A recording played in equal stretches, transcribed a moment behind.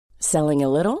Selling a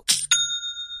little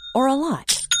or a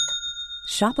lot?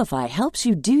 Shopify helps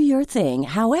you do your thing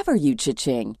however you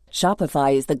cha-ching.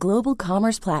 Shopify is the global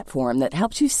commerce platform that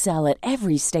helps you sell at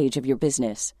every stage of your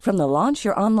business. From the launch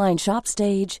your online shop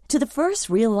stage to the first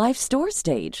real-life store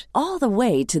stage, all the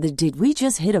way to the did we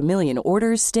just hit a million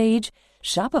orders stage.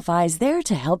 Shopify is there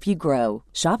to help you grow.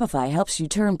 Shopify helps you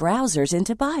turn browsers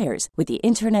into buyers with the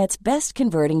internet's best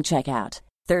converting checkout.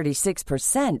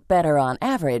 36% better on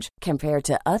average compared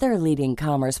to other leading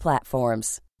commerce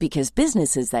platforms. Because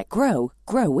businesses that grow,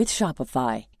 grow with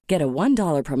Shopify. Get a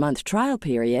 $1 per month trial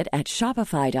period at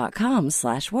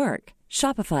shopify.com/work.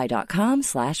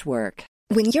 Shopify.com/work.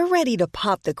 When you're ready to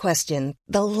pop the question,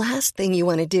 the last thing you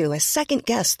want to do is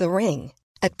second-guess the ring.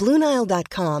 At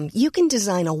BlueNile.com, you can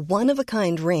design a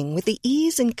one-of-a-kind ring with the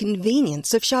ease and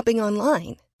convenience of shopping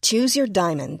online. Choose your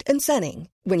diamond and setting.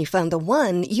 When you find the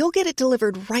one, you'll get it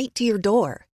delivered right to your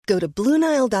door. Go to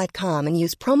BlueNile.com and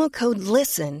use promo code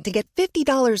LISTEN to get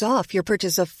 $50 off your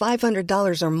purchase of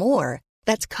 $500 or more.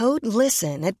 That's code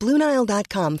LISTEN at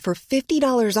BlueNile.com for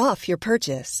 $50 off your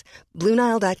purchase.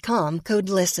 BlueNile.com, code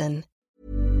LISTEN.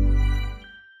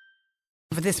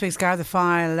 For this week's Garda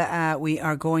File, we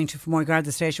are going to more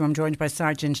Garda Station. I'm joined by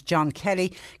Sergeant John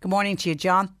Kelly. Good morning to you,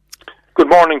 John. Good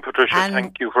morning, Patricia.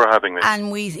 Thank you for having me.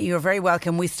 And you're very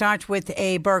welcome. We start with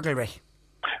a burglary.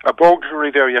 A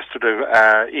burglary there yesterday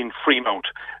in Fremont,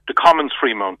 the Commons,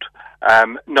 Fremont.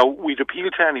 Now, we'd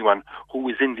appeal to anyone who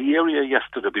was in the area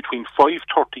yesterday between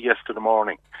 5:30 yesterday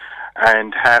morning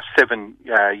and 7:30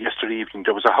 yesterday evening.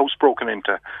 There was a house broken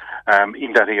into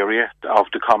in that area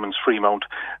of the Commons, Fremont.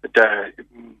 The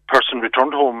person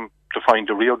returned home to find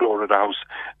the rear door of the house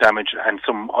damaged and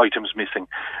some items missing.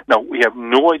 Now, we have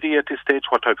no idea at this stage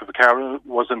what type of a car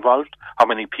was involved, how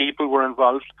many people were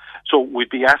involved. So we'd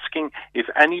be asking if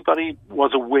anybody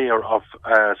was aware of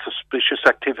suspicious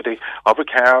activity of a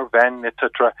car, van,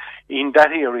 etc. in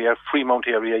that area, Fremont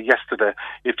area, yesterday,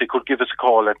 if they could give us a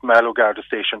call at Mallow Garda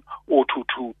Station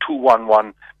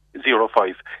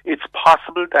 022-211-05. It's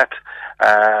possible that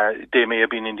they may have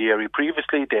been in the area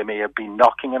previously. They may have been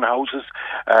knocking on houses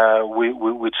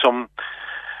with some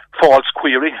false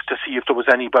query to see if there was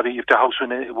anybody, if the house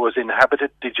was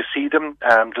inhabited. Did you see them?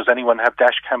 Does anyone have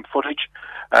dash cam footage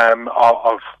and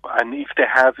if they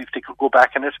have, if they could go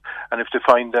back in it, and if they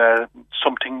find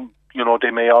something,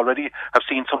 they may already have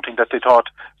seen something that they thought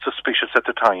suspicious at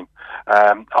the time,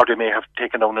 or they may have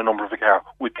taken down a number of a car.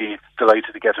 We'd be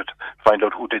delighted to get it, find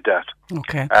out who did that.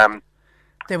 Okay.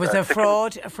 There was a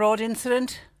fraud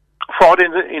incident? Fraud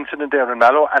incident there in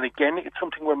Mallow, and again, it's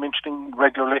something we're mentioning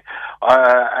regularly,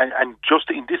 and just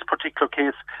in this particular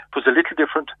case, it was a little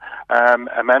different.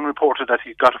 A man reported that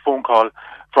he got a phone call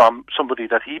from somebody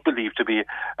that he believed to be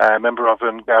a member of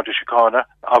Garda Síochána,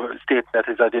 stating that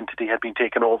his identity had been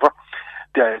taken over.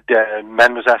 The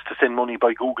man was asked to send money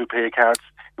by Google Pay cards.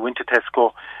 He went to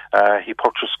Tesco. He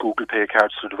purchased Google Pay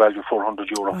cards to the value of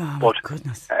 €400. Oh, but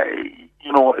goodness.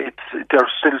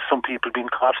 There's still some people being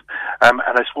caught, and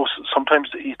I suppose sometimes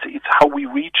it's how we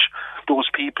reach those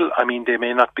people. I mean, they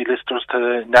may not be listeners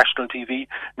to national TV,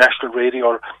 national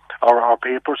radio, or our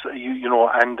papers,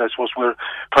 and I suppose we're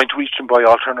trying to reach them by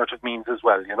alternative means as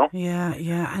well, Yeah,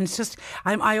 and it's just,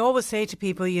 I always say to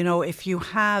people, if you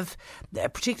have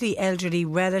particularly elderly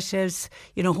relatives,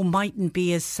 who mightn't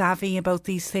be as savvy about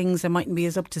these things and mightn't be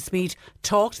as up to speed,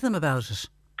 talk to them about it.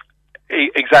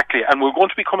 Exactly, and we're going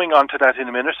to be coming on to that in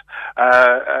a minute.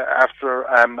 After,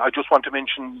 I just want to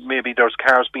mention maybe there's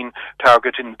cars being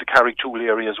targeted in the Carricktool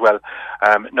area as well.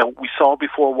 Now, we saw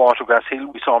before Watergrass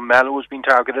Hill, we saw Mallow was being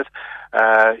targeted,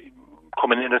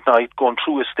 coming in at night, going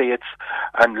through estates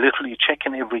and literally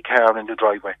checking every car in the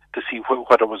driveway to see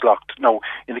whether it was locked. Now,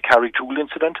 in the Carricktool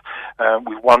incident,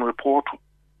 we've one report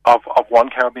of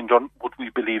one car being done, would we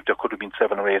believe there could have been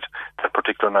 7 or 8 that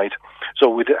particular night. So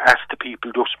we'd ask the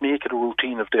people, just make it a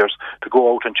routine of theirs to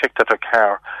go out and check that their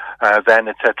car, van,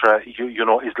 etc.,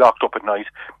 is locked up at night.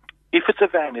 If it's a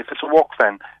van, if it's a walk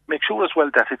van, make sure as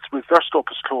well that it's reversed up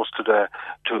as close to the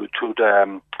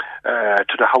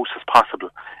house as possible.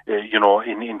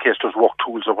 In case there's work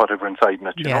tools or whatever inside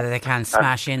it. They can't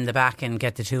smash in the back and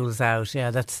get the tools out.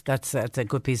 Yeah, that's a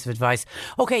good piece of advice.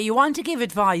 Okay, you want to give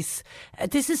advice.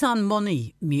 This is on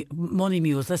money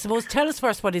mules. I suppose. Tell us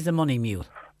first, what is a money mule?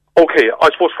 Okay, I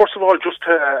suppose first of all, just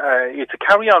it's a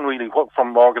carry-on really. What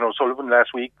from Morgan O'Sullivan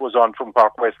last week was on from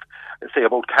Park West, say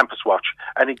about Campus Watch,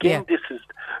 and again this is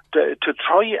to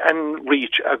try and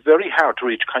reach a very hard to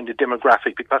reach kind of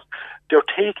demographic, because they're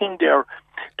taking their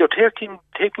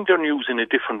news in a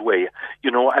different way,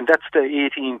 and that's the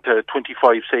 18 to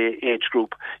 25 say age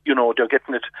group. They're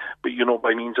getting it,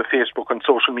 by means of Facebook and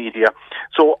social media.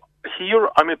 So here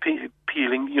I'm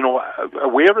appealing,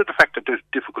 aware of the fact that they're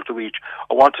difficult to reach.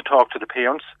 I want to talk to the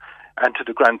parents and to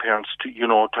the grandparents to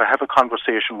have a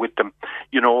conversation with them.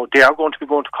 They are going to be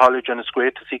going to college, and it's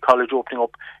great to see college opening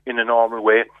up in a normal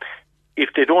way. If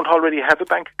they don't already have a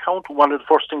bank account, one of the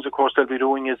first things, of course, they'll be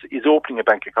doing is opening a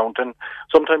bank account. And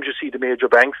sometimes you see the major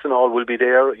banks and all will be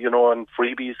there, and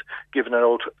freebies given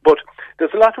out. But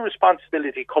there's a lot of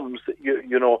responsibility comes,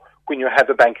 when you have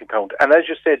a bank account. And as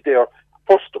you said there,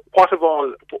 first, what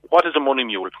is a money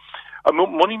mule? A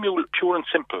money mule, pure and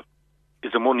simple,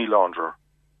 is a money launderer.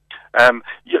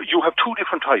 You have two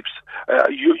different types.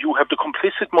 You have the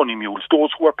complicit money mules, those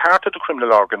who are part of the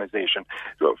criminal organisation.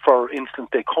 For instance,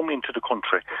 they come into the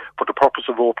country for the purpose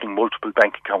of opening multiple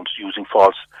bank accounts using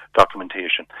false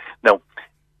documentation. Now,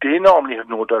 they normally have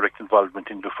no direct involvement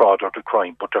in the fraud or the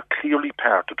crime, but they're clearly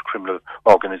part of the criminal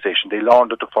organisation. They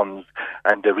launder the funds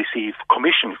and they receive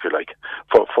commission, if you like,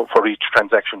 for each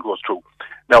transaction goes through.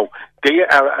 Now, they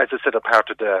are, as I said, a part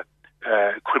of the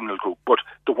criminal group, but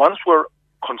the ones we're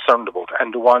concerned about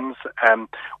and the ones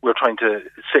we're trying to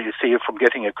save from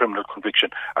getting a criminal conviction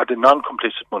are the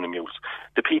non-complicit money mules,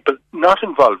 the people not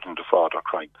involved in the fraud or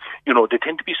crime. They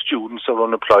tend to be students or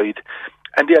unemployed,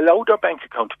 and they allow their bank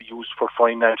account to be used for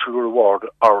financial reward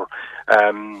or,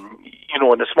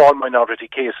 in a small minority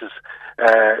cases,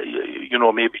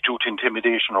 maybe due to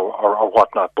intimidation or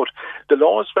whatnot. But the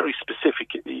law is very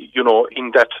specific,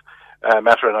 in that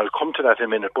matter, and I'll come to that in a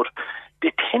minute. But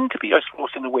they tend to be, I suppose,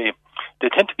 in a way, they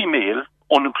tend to be male,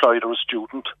 unemployed or a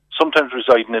student, sometimes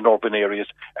residing in urban areas.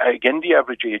 Again, the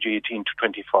average age 18 to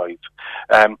 25.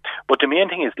 But the main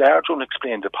thing is large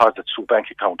unexplained deposits through bank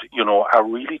account, are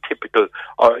really typical,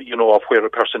 of where a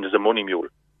person is a money mule.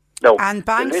 Now, and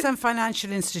banks and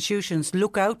financial institutions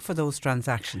look out for those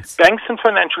transactions. Banks and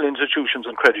financial institutions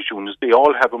and credit unions, they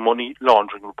all have a money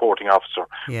laundering reporting officer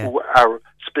who are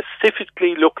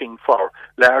specifically looking for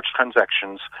large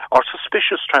transactions or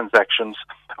suspicious transactions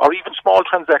or even small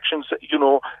transactions,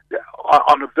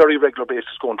 on a very regular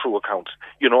basis going through accounts.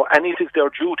 And it is their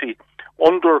duty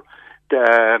under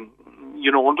the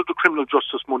Criminal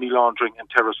Justice Money Laundering and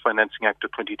Terrorist Financing Act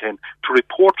of 2010 to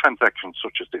report transactions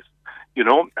such as this.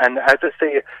 And as I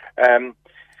say,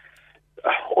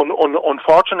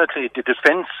 unfortunately, the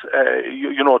defence,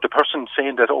 the person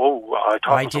saying that, I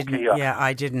thought it was okay.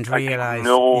 I didn't realise.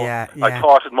 I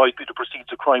thought it might be the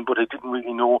proceeds of crime, but I didn't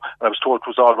really know, and I was told it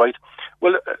was all right.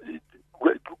 Well,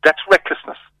 that's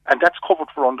recklessness. And that's covered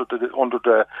for under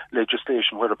the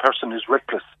legislation, where a person is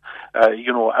reckless,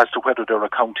 as to whether their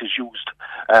account is used.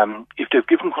 If they've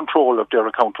given control of their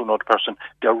account to another person,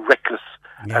 they're reckless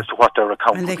as to what their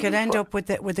account. And they could end up with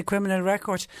the criminal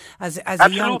record as a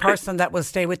young person that will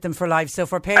stay with them for life. So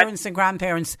for parents and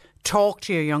grandparents, talk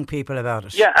to your young people about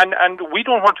it. Yeah, and we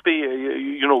don't want to be,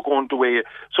 going the way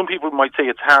some people might say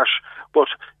it's harsh, but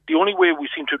the only way we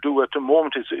seem to do at the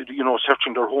moment is,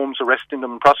 searching their homes, arresting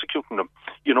them and prosecuting them,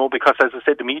 because as I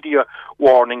said, the media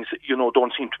warnings,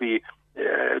 don't seem to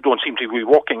be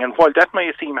working. And while that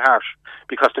may seem harsh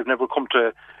because they've never come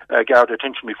to guard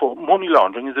attention before, money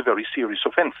laundering is a very serious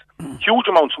offence. Huge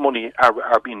amounts of money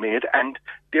are being made, and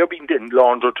they're being then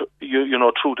laundered,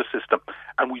 through the system.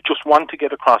 And we just want to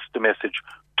get across the message: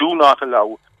 do not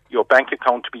allow your bank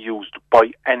account to be used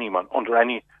by anyone under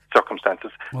any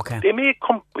circumstances. Okay. They may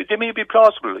be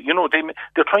plausible.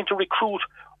 They're trying to recruit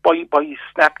by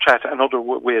Snapchat and other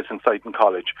ways inside in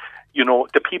college.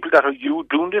 The people that are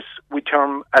doing this, we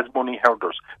term as money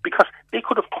herders, because they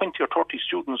could have 20 or 30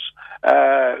 students,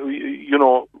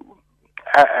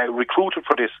 recruited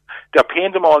for this. They're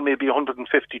paying them all maybe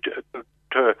 150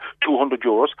 to 200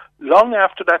 euros. Long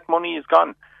after that money is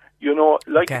gone,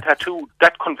 a tattoo,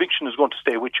 that conviction is going to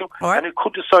stay with you, and it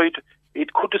could decide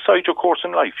your course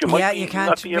in life. You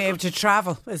can't be able to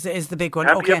travel is the big one.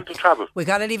 Be able to travel. We've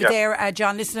got to leave it there.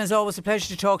 John, listen, as always, a pleasure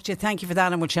to talk to you. Thank you for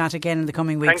that, and we'll chat again in the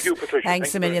coming weeks. Thank you, Patricia.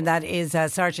 Thanks a million. That is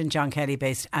Sergeant John Kelly,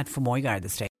 based at Fermoy Garda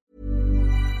State.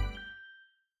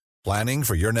 Planning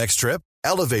for your next trip?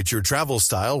 Elevate your travel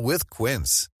style with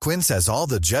Quince. Quince has all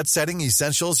the jet-setting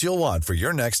essentials you'll want for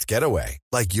your next getaway,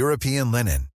 like European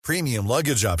linen, premium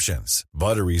luggage options,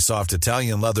 buttery soft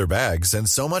Italian leather bags, and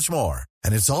so much more.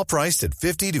 And it's all priced at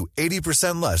 50 to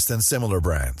 80% less than similar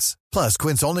brands. Plus,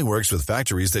 Quince only works with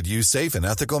factories that use safe and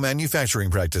ethical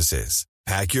manufacturing practices.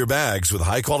 Pack your bags with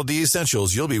high-quality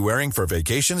essentials you'll be wearing for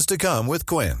vacations to come with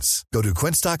Quince. Go to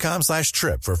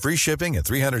quince.com/trip for free shipping and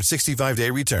 365-day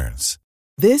returns.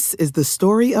 This is the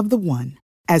story of the one.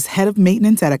 As head of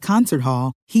maintenance at a concert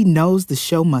hall, he knows the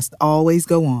show must always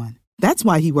go on. That's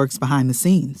why he works behind the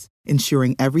scenes,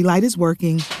 ensuring every light is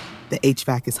working, the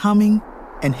HVAC is humming,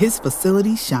 and his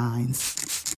facility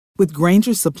shines. With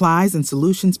Granger's supplies and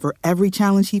solutions for every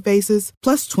challenge he faces,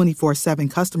 plus 24/7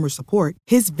 customer support,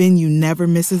 his venue never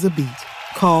misses a beat.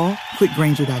 Call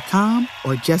quickgranger.com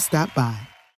or just stop by.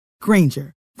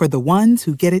 Granger, for the ones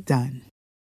who get it done.